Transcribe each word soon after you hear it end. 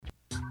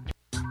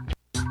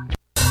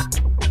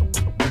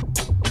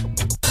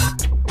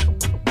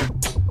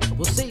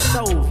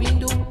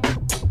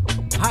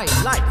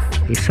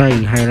Isso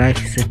aí,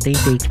 Highlife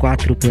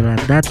 74 pela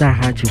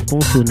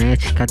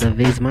dadaradio.net, cada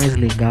vez mais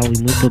legal, e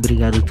muito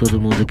obrigado a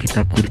todo mundo que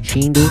tá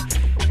curtindo.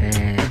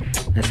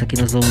 Nessa aqui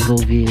nós vamos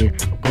ouvir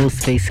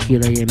Ghostface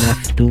Killer e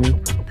MF Doom,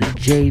 The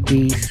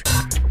JBs,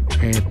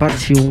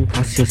 parte 1,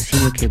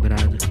 Raciocínio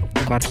Quebrado.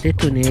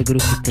 Quarteto Negro,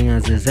 que tem a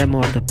Zezé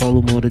Mota,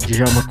 Paulo Moura,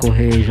 Djalma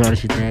Correia e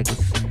Jorge Degas.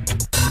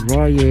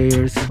 Roy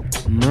Ayers,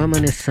 Mama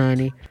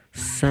Nessani,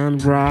 Sun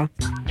Ra.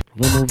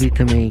 Vamos ouvir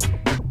também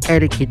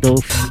Eric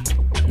Dolphy,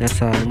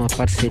 numa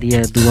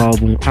parceria do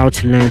álbum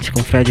Outland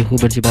com Fred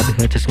Hubbard, Bob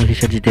Hutcherson,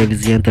 Richard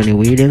Davis e Anthony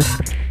Williams.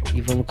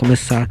 E vamos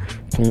começar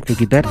com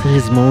Egberto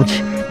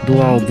Gismonti,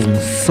 do álbum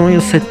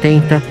Sonho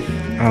 70.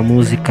 A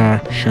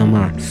música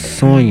chama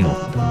Sonho.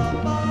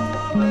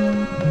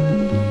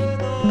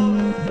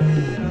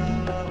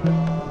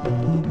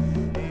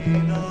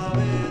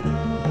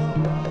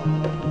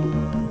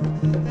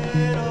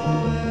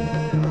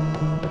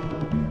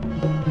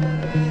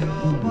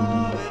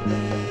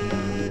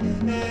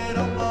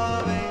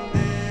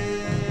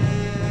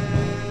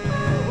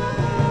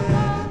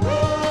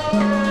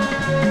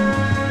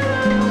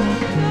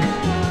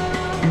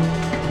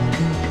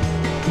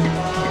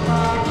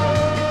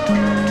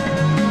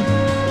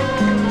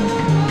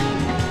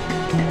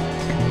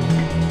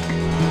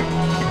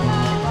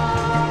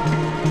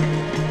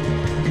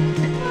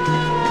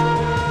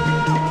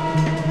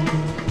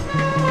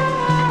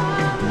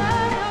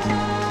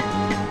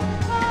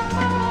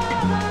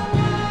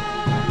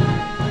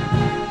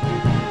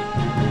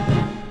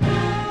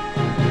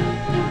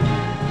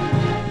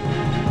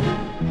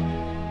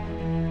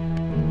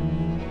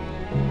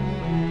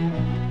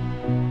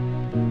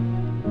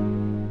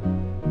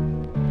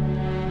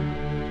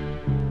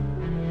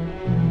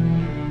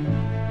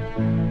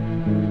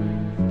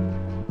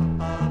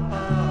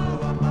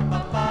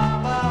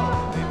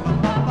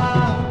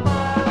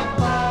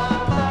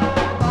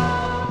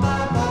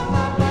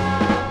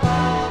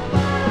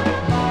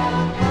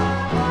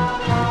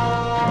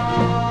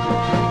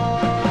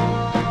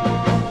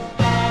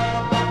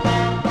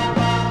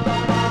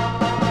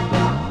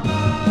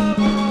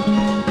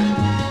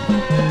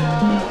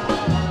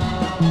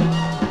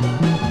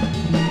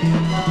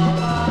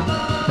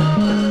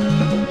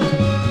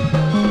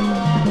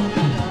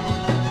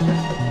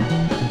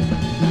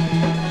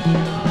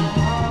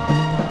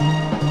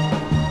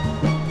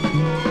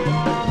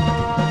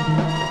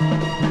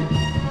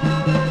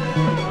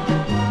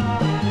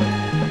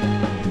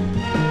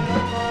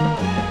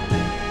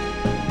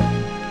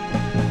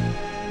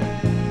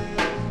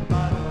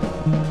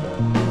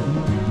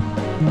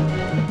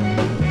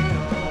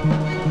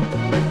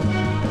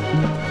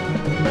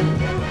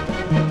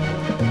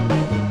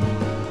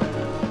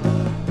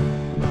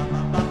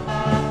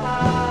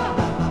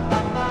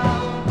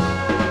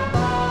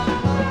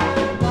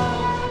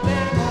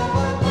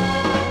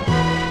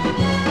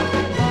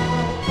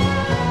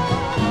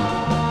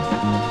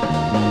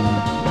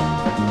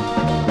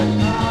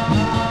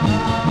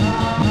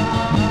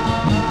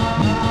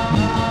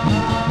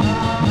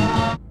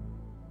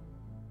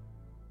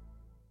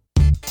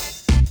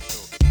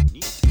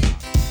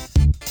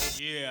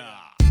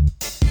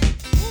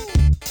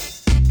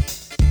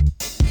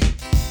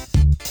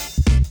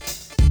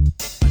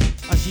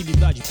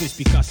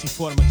 Perspicácia em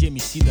forma de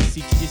MC da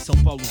City de São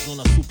Paulo,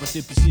 Zona Sul. Pra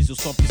ser preciso, eu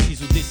só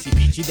preciso desse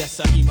beat e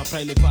dessa rima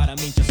pra elevar a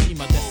mente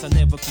acima dessa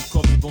névoa que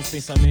cobre bons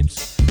pensamentos.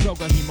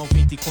 Joga a rima ao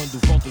vento e quando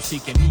volta eu sei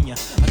que é minha.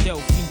 Até o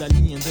fim da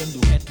linha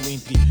andando reto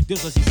entre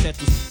deusas e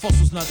insetos,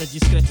 falsos nada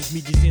discretos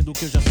me dizendo o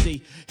que eu já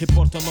sei.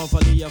 Reporto a nova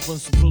lei,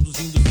 avanço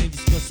produzindo sem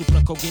descanso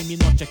pra que alguém me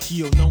note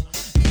aqui eu não.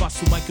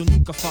 Faço mic, eu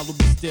nunca falo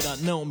besteira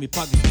não. Me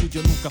pago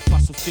estúdio, eu nunca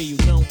faço feio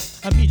não.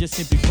 A mídia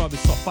sempre cobre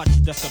só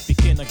parte dessa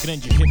pequena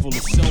grande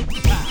revolução.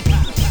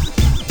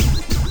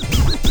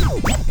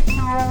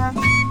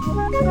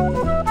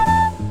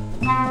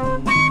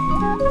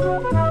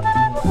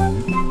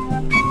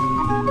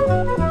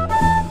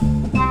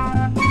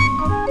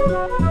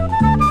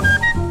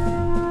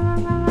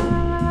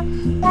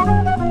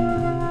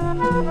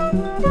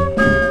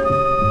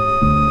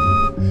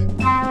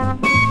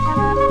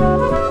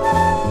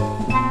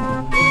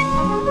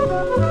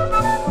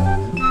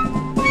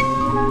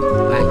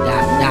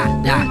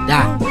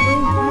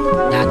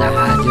 Vai da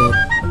rádio.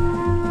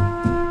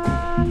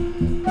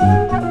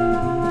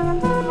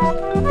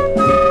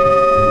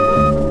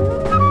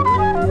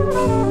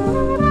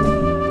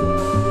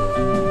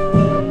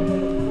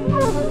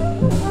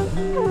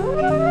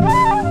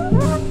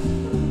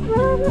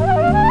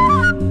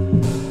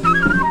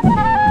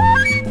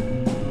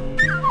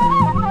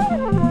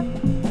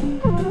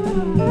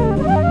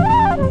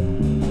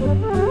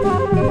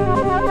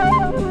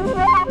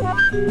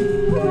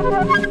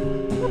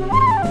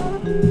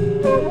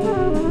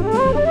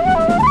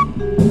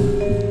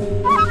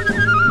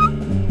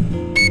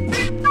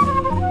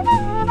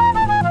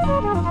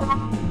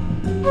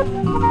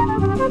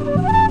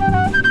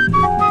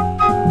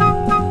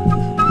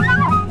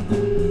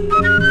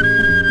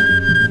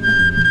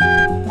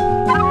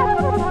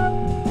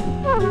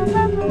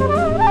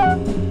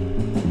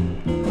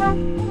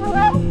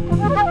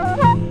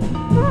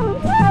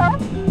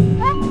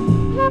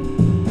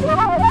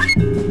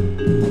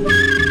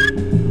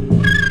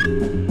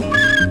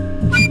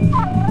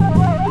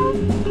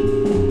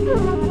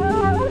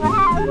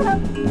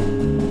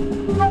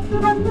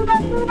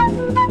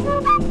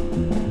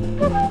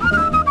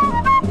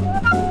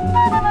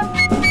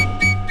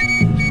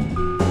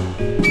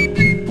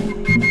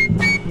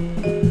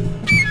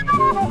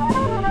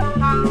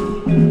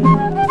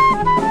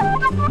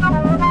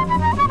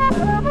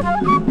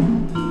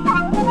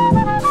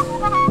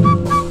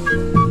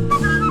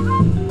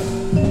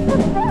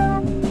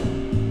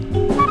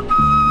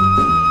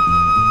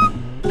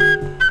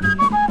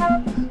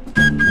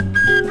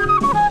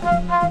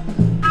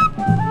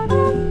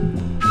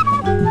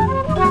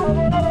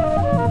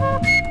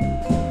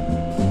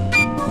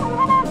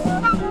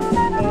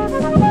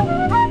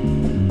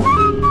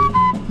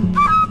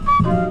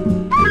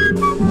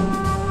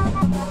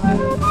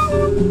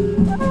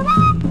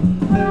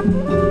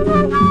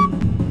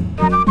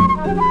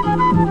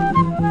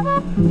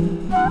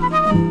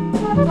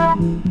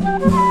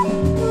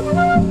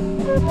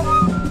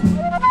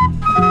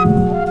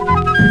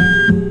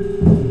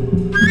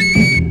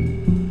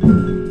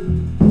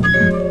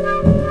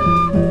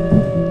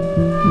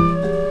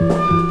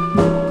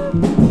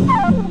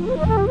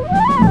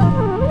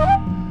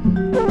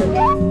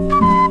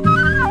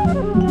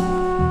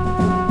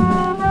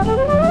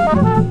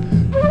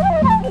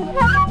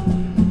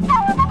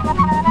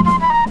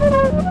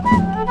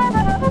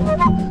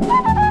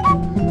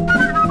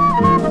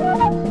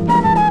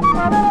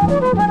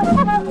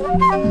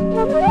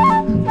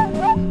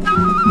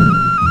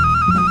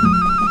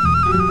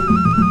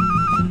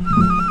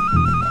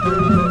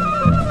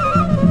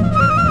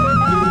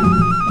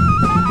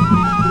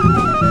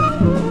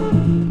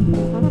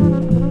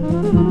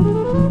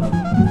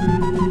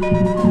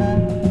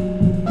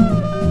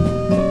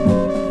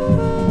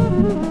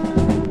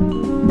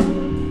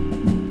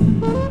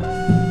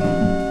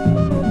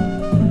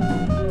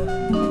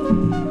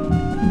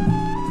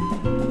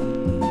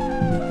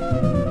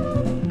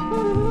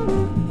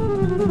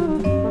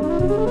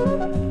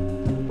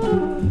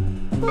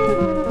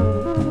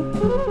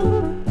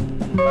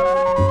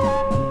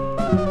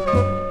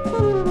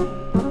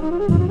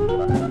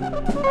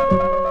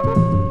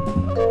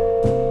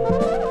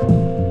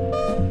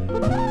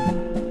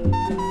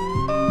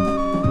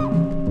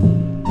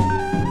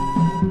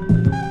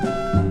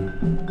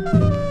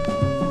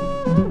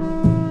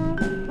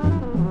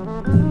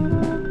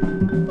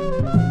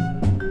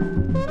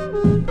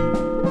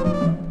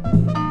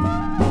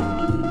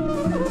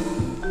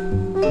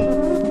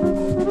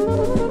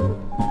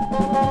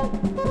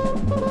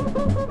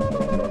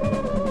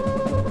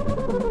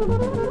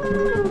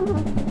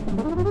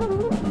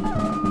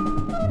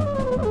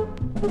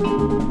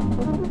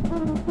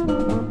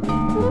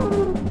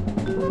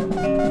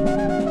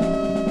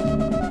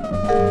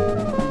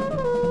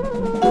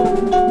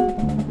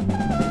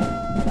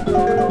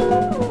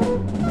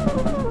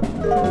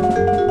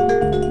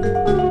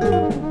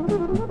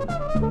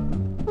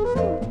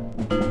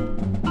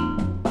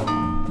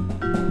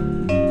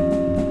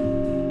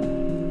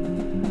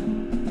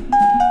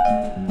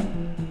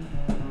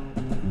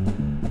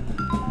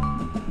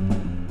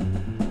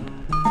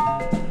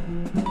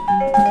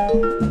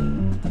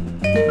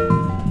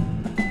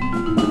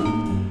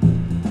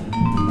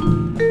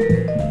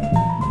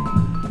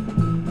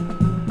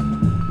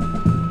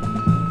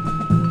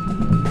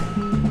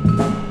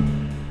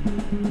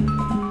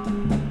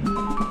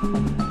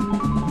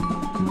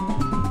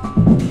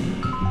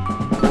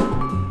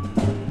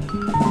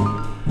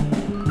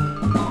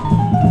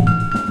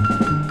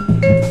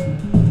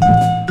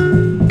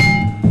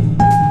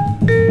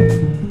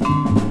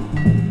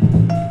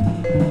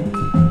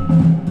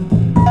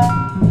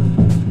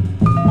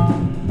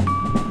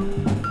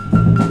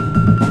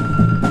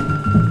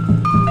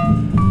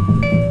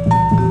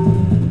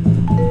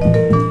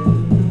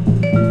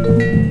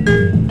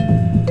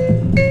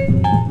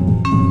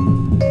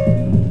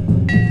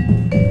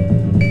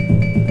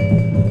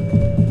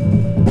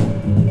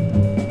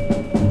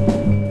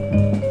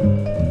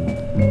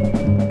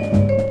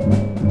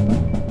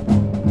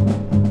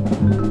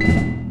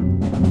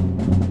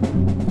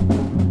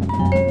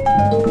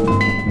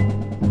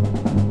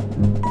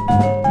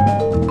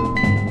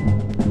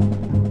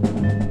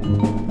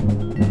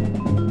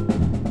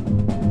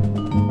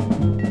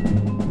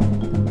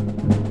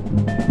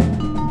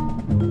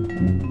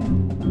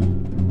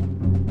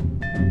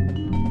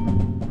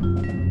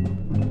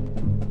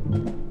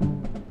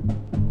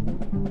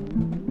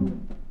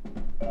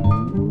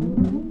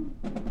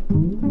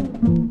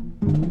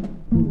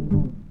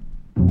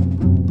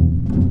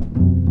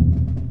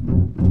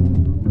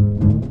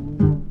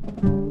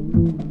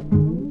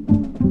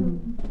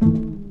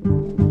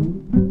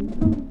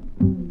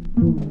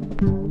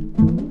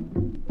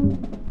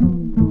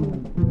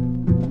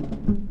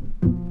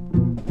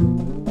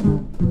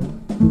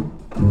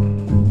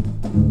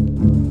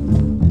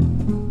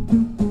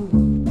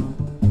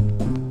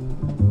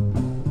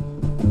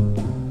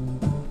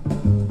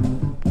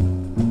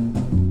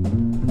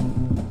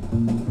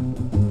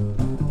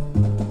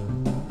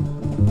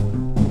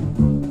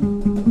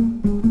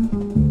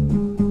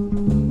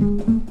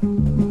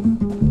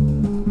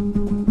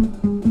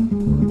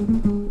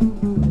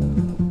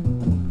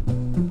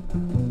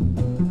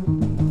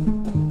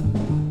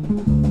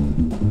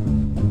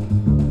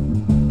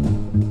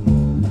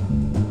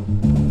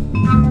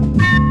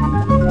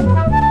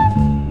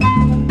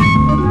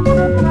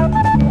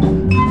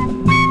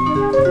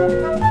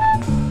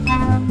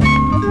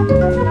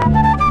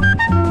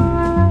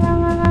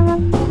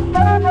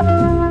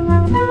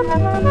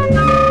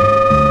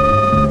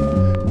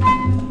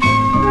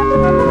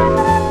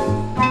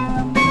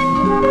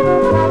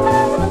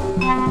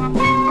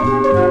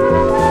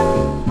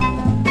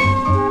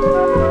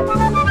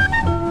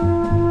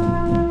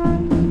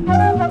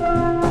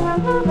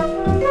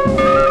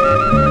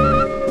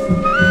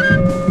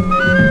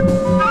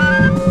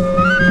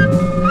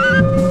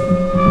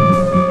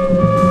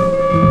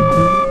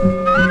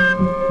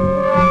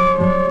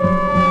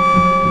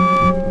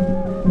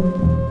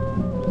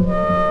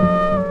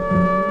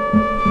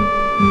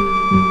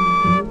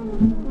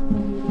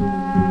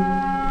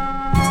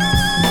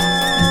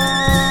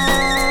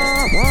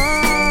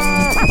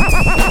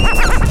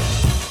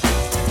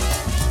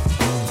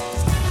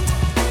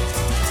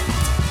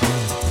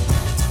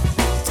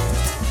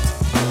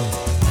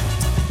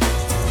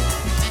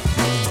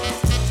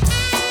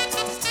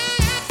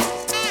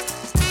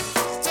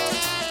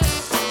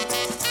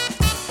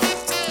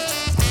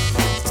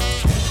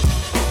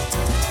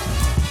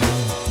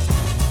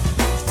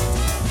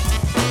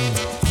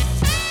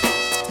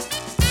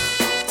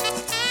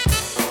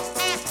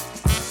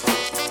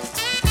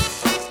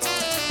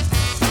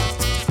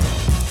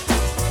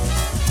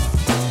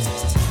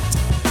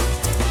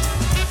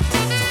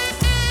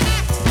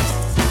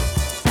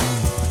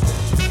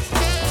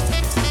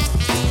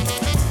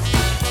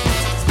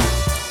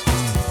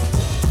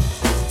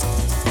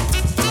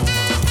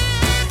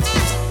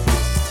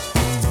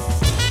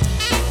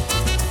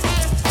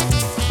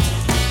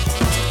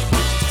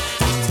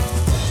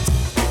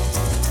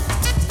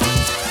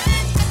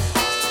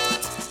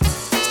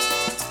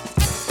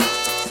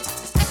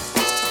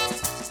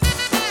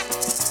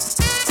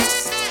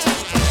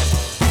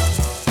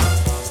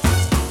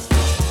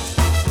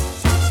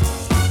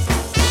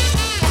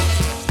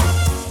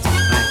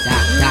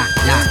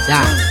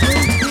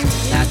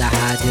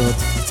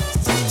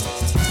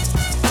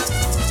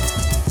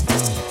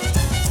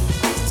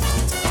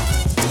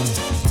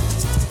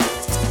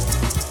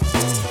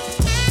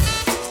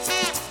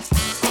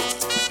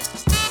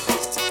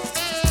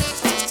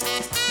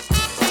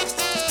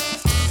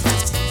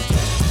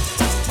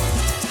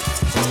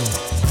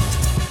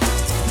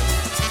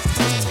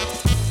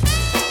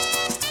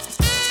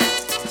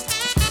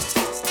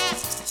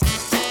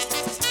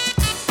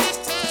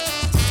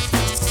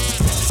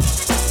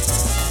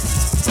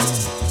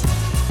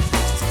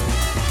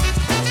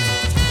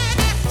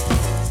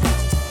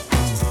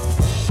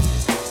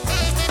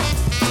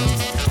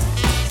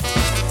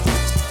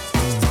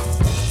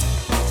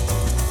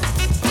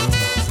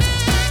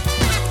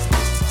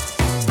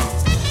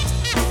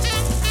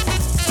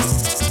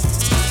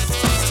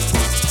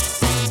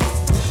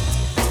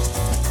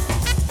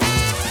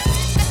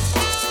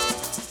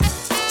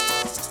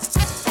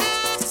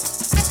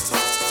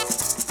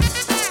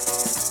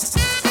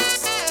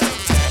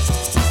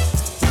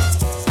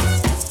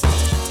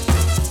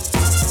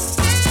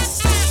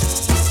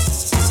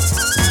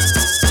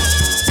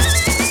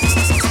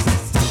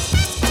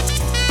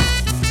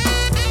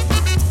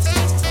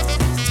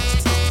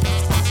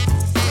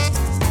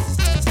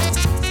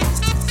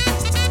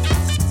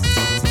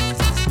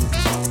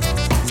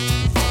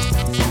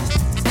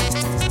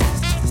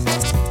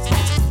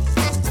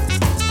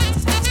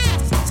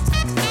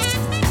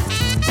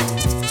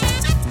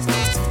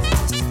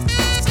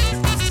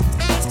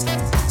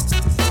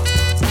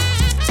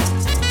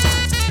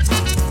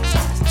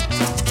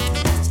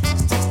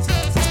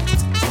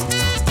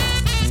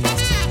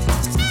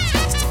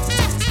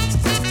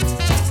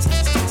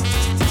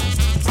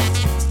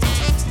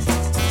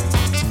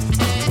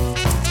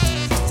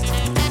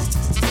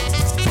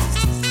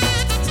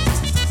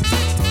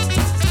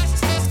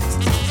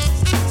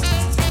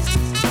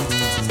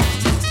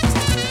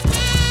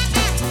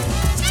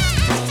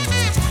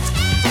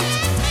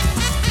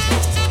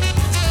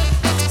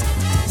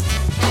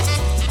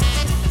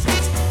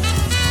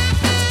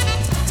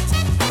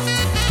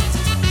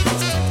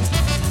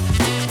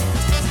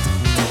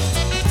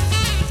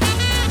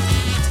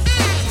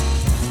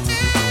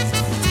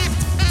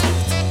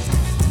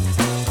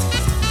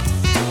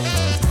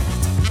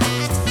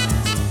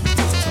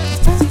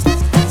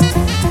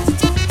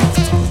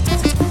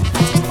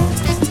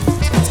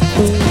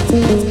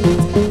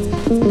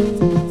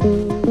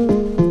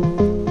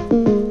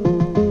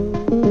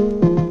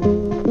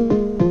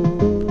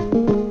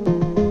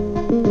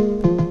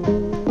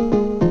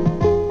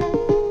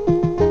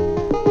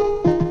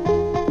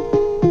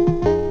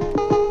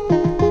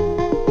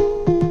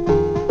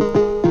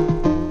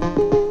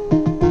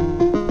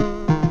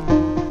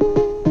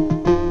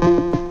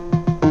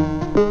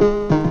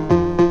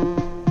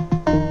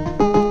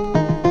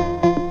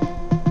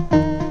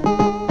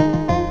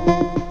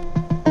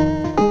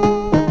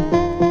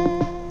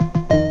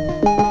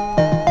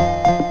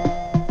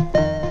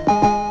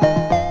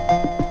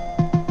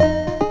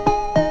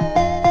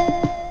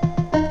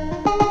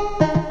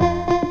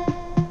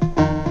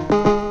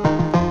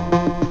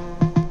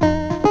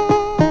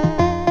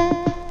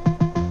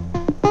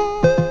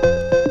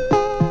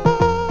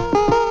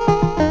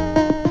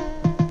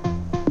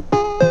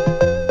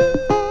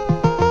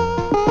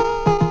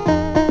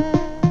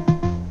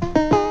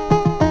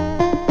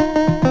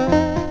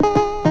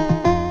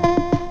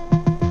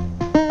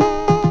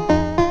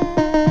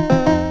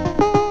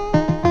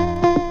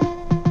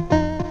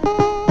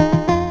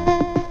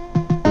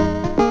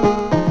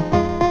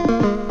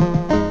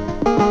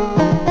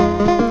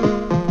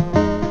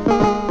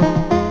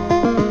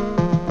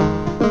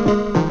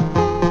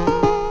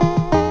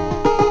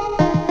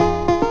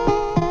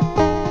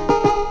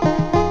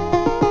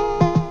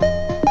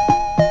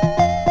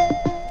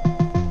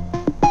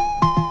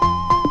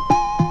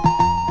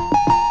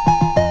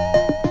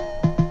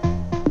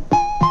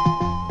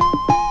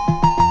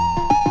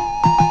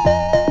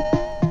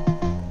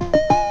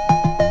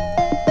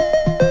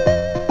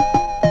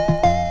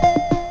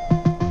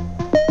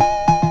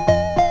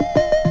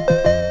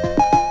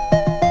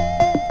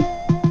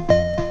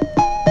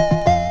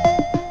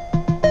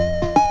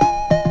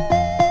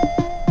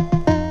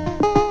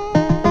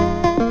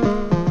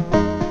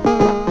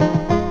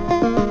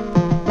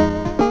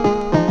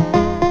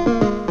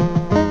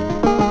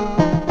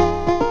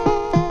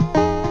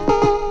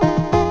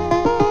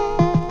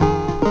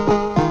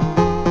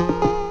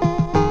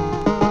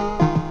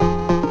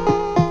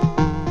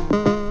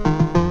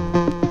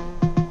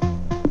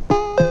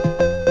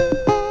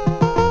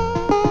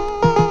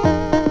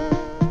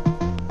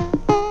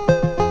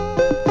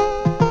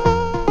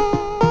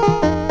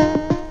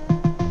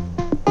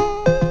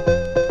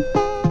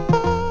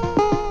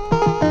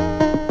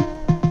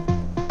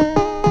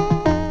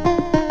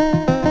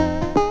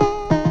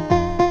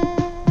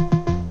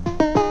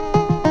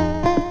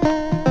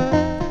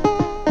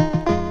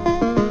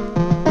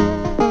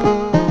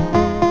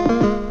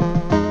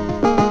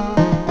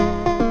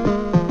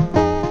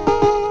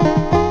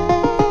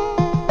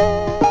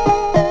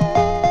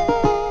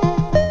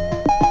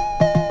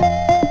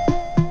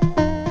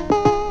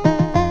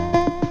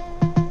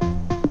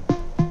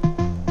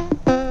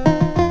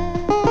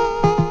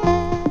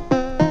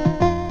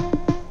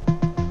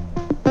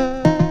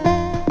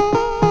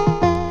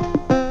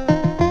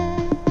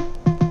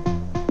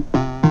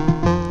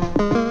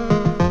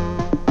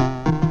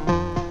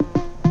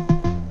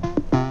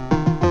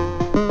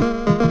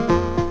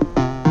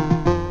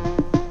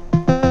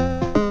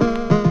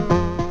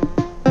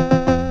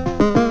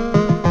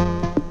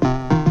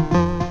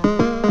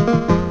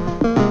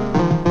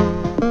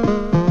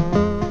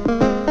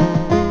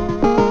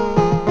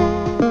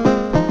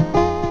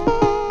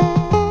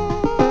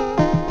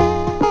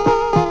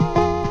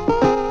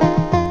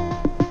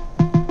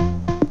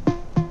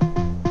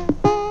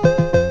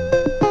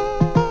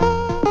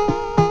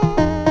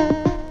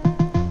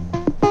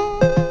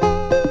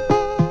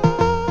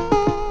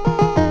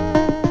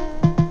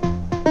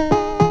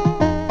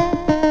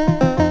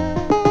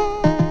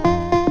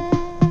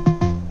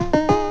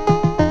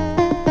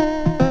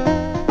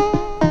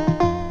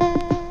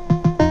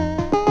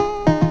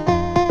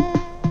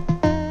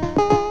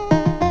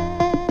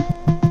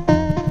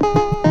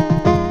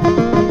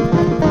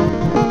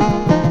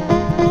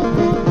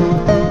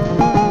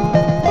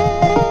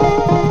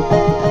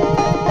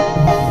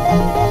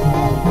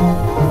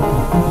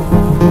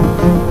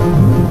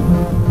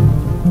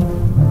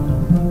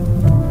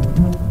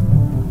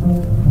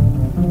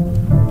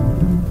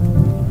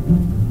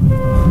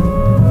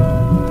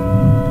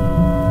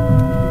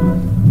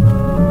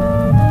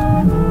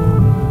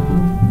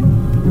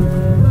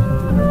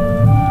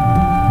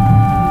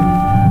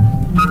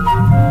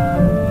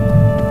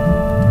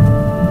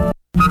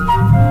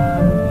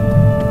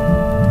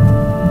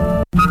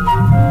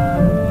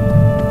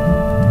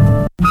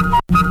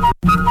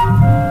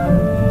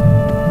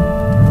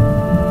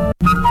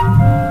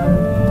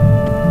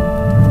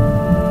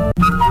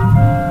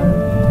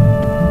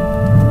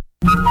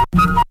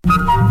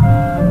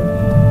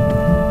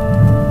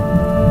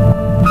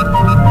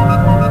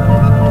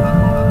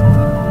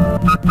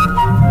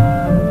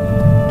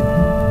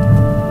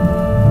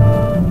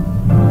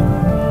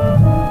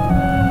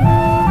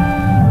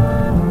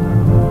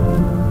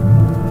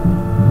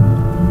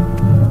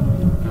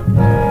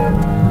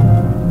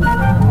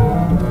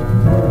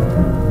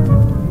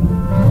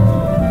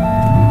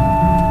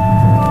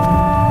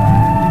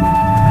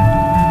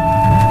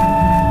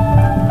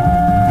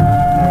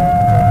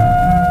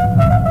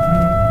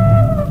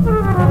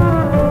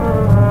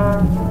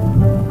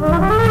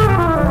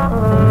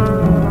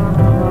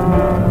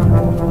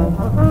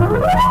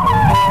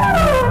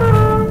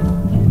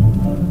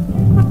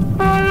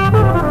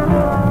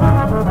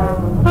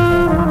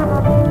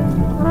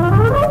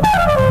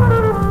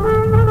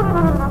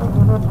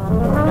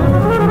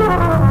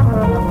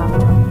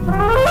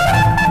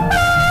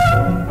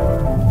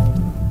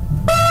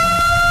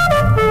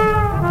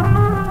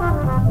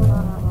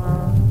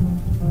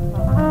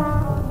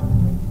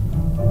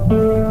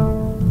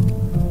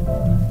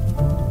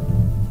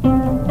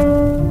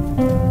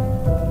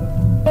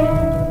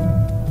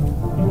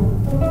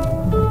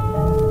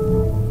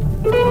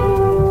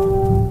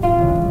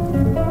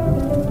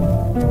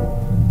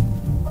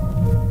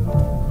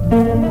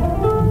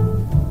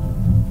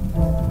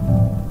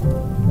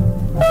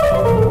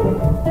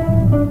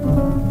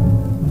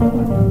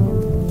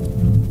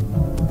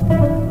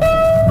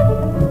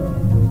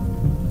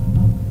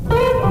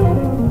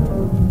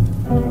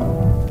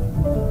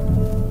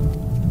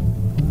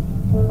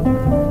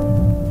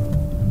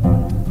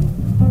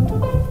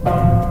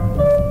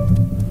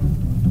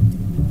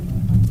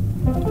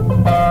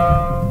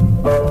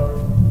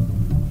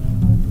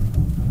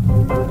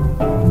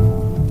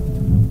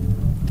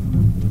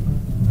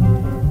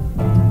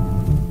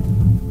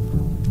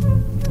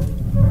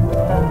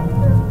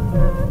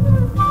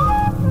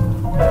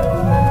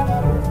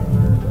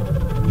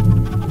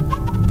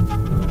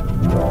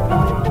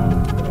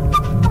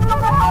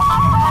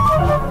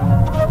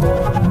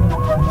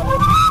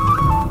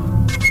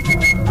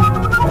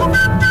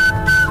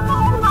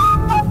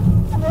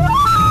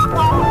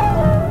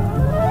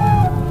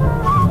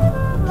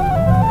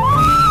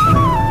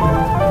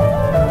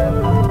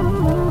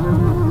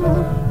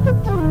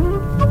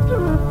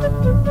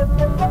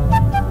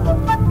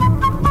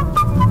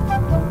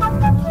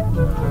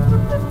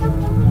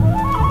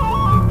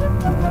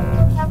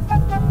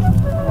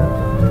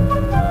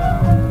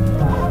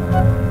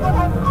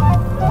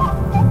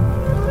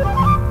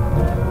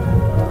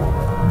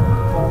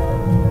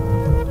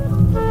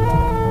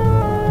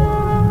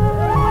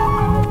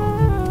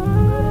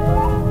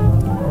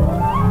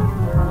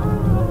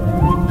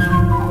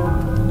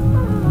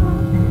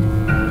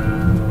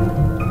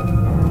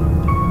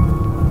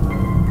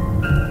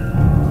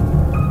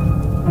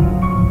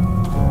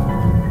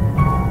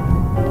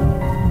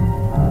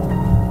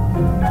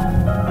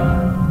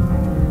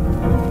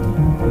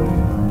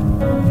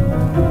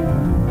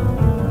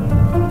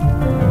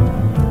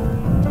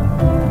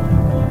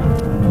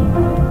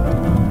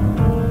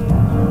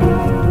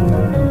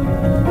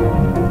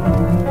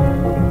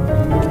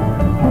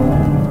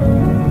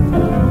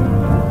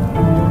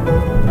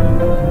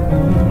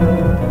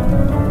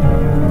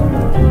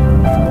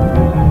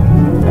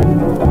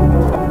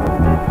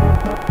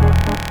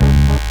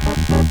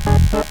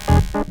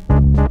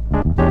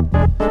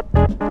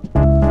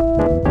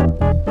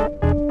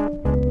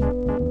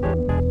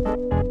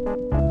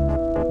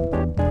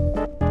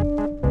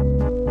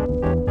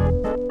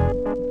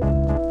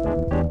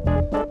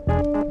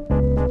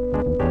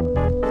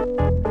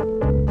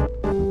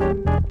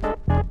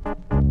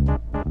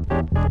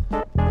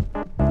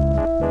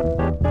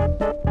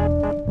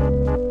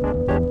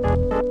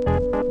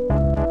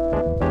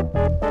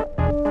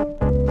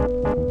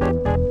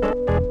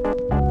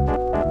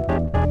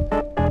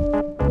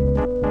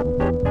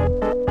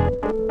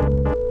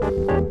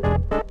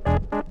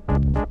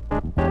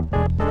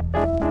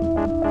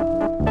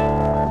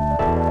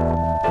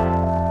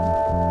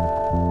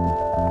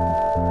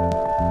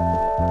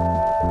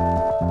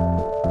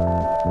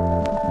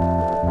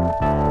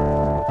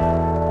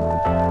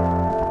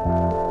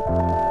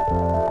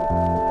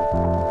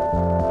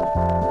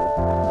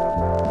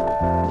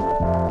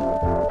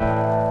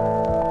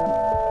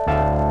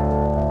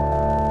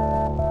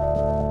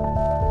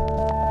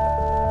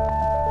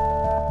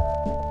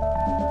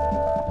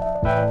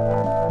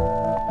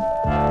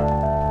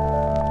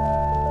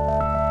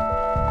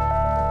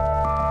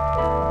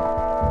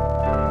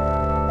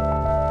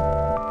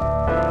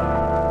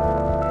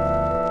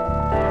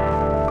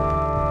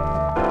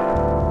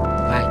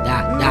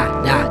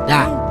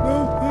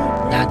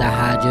 Da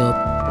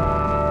rádio.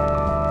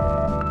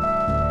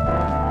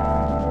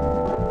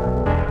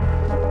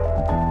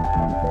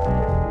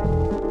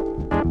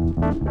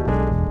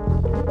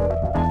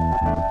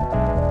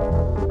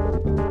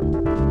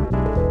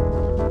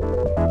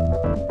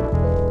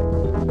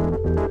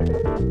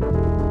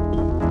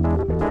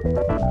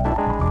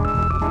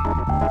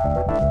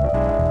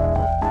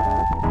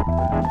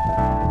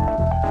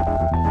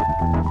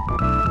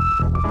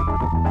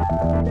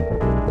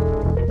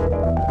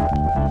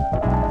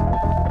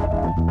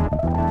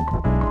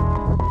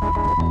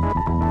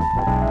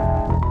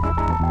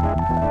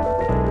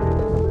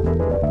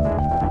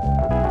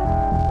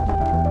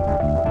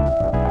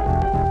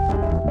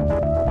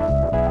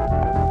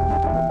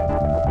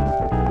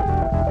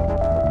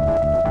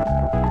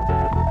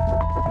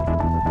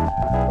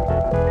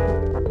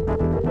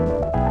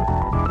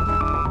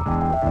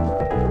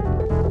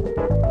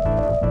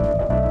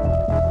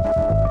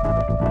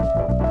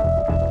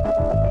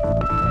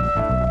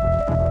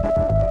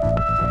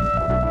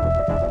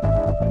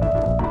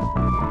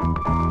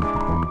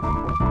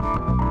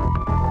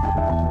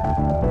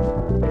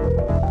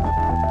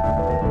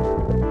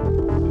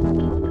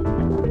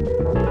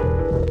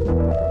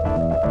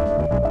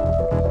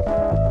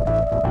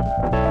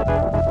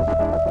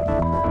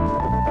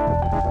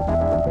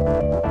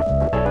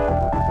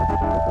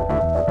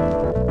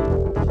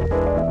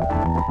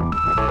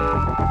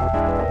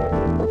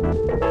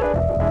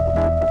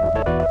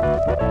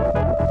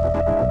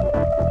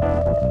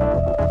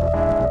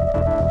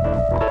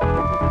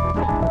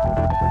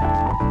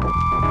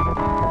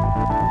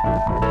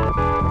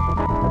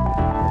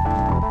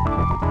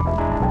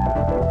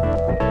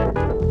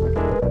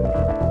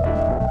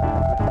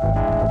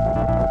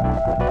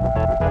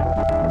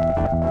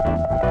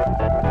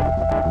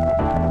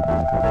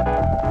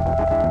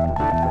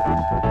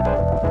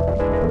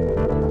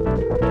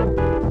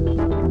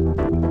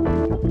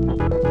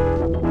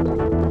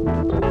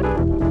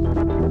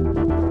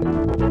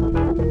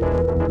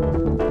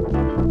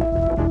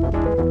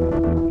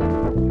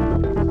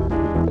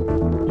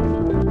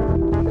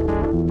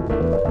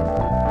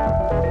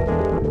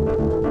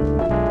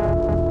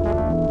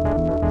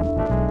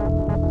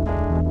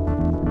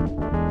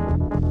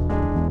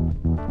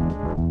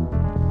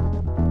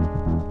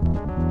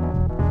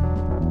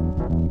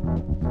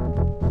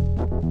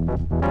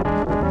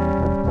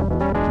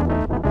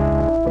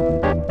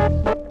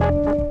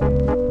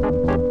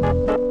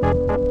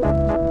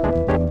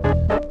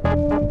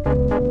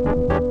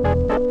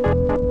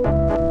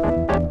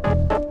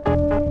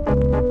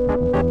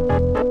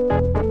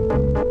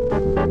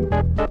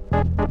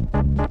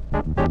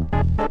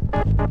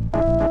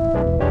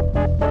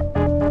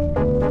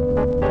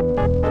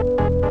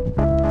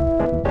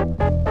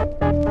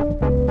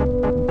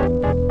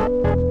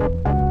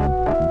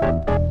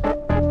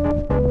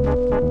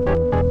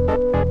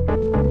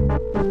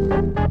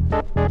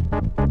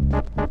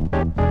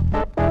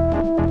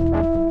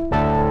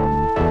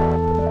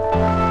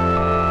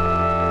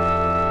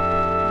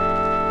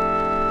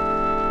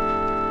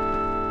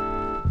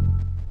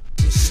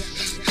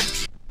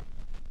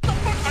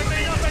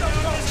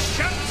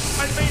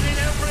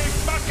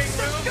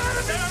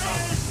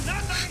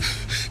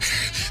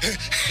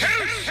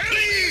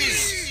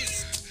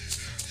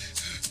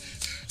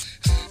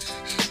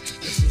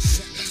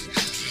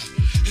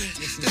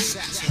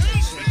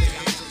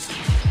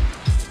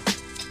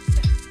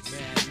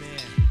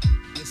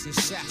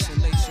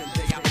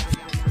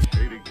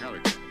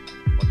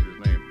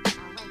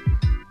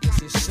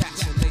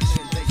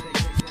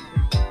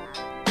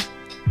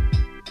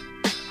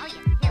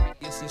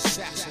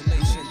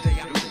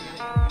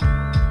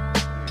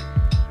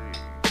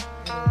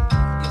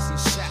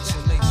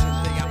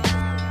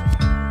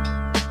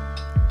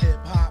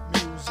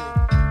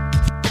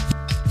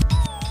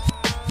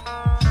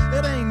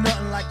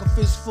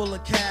 Full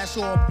of cash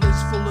or a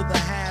bliss full of the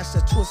hash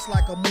that twists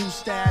like a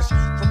mustache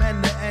from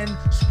end to end,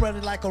 spread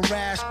it like a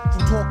rash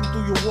from talking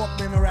through your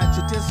Walkman or at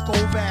your disco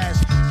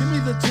bash. Give me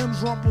the Tim's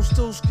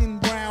Rumpelstiltskin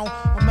brown,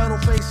 a metal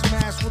face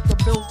mask with the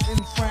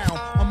built-in frown,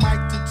 a mic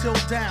to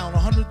tilt down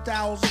 100,000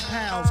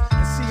 pounds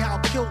and see how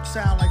kilt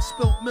sound like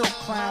spilt milk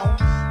clown.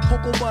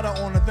 Cocoa butter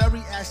on a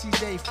very ashy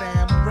day,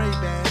 fam.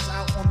 Ray-Bans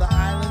out on the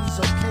islands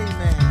of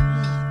Cayman.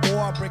 Or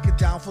I break it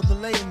down for the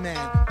layman.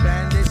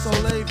 Band-Aid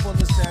Soleil for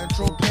the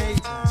Central Pay.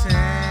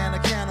 Tan, a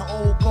can of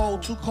old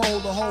gold, too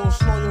cold to hold,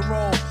 slow your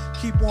roll.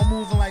 Keep on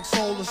moving like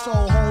soul to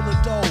soul, hold the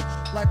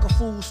dough. Like a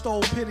fool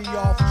stole pity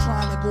off,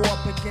 trying to go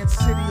up against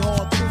City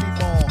Hall titty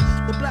ball.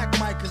 The black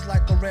mic is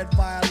like a red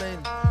violin.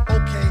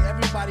 Okay,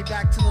 everybody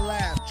back to the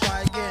lab,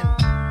 try again.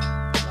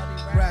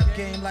 Rap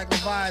game like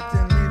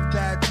Leviathan, leave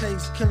bad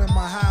taste, killing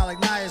my high like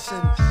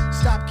niacin.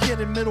 Stop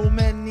kidding,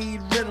 middlemen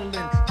need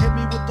Ritalin. Hit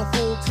me with the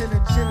full tin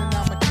of gin and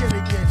I'm a kid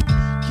again.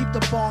 Keep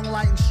the bong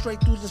lighting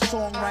straight through the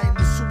songwriting.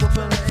 The super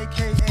villain,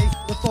 aka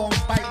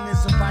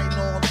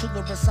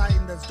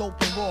dope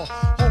and raw.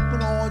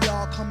 Hoping all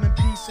y'all come in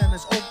peace and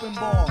it's open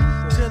ball.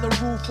 Tear the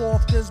roof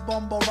off this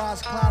bumble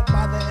rise clock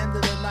by the end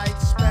of the night.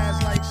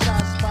 Spaz like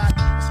shot spot.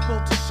 I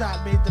spilt a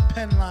shot, made the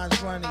pen lines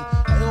running.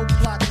 A ill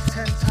plot is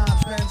 10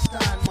 times Ben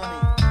Stein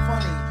money.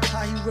 Funny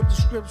how he ripped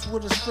the scripts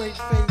with a straight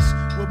face,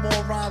 with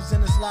more rhymes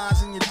than his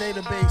lies in your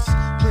database.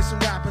 Placing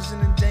rappers in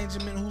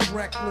endangerment who's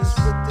reckless.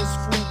 With this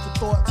food for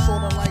thought,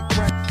 sorta like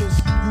breakfast.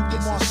 You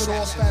can mark it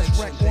off as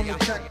wreck on the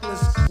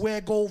checklist.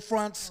 Wear gold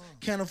fronts,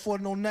 can't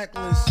afford no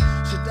necklace.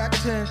 Shit, that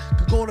 10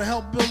 could go to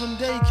help build them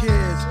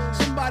daycares.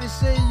 Somebody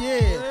say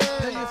yeah,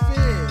 pay your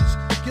fears.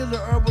 Kill the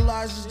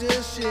herbalizers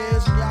their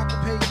shares, and y'all can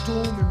pay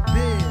doom and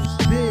beers,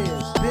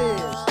 beers,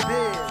 beers,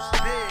 beers,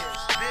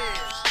 beers,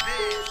 beers,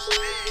 beers,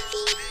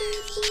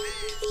 beers.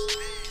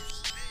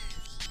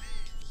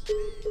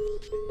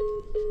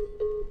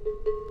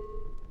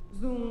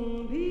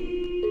 Zumbi,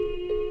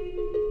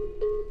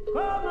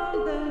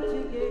 comandante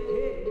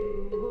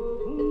guerreiro,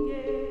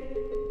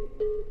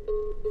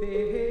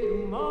 ferreiro,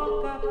 mó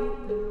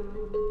capitão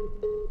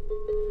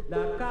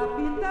da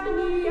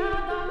capitania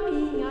da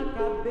minha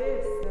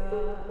cabeça.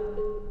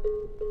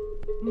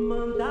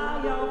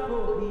 Mandai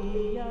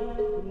alforria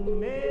pro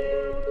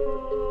meu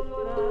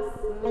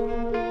coração.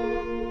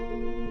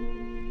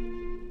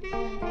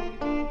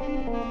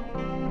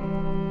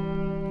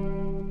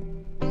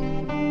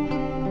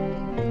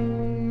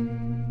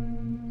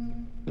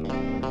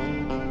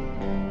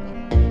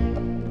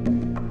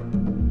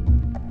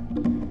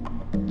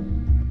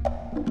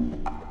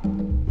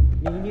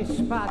 Minha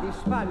espada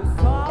espalha o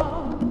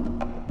sol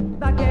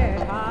da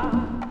guerra.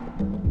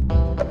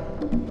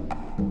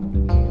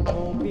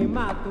 Rompe,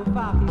 mato,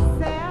 varre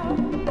céu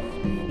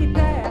e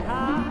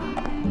terra.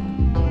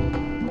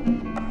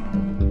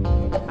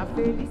 A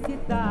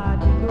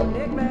felicidade do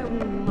negro é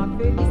uma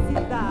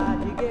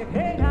felicidade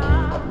guerreira.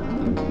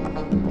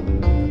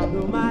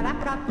 Do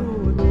maracatu,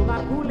 do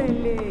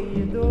maculelê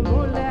e do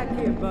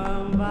moleque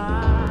bamba.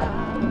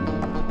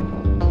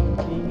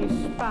 Minha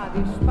espada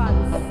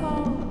espalha o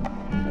sol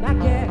da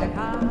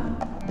guerra.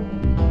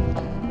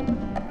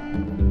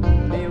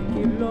 Meu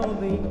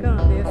quilombo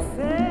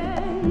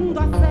incandescendo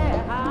a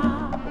serra.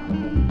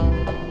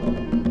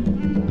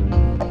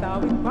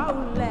 Tal e qual o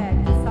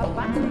leque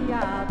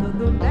sapateado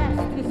do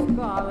mestre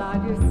escola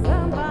de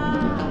samba.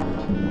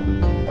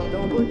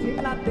 Tombo de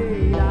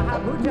ladeira,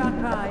 rabo de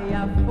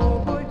arraia,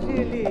 fogo de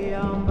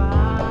liamba.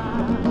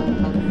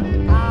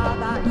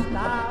 Cada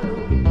estalo,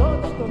 em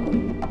todo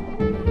estopim,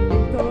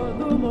 em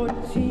todo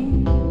motim,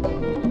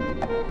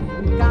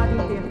 em cada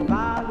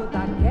intervalo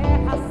da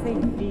guerra sem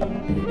fim.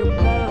 Eu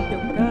canto,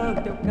 eu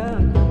canto, eu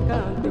canto, eu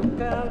canto, eu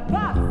canto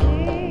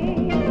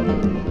assim.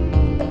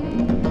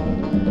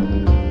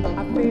 A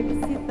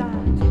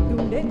felicidade do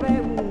negro é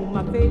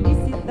uma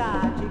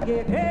felicidade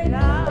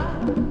guerreira.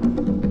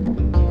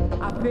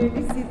 A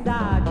felicidade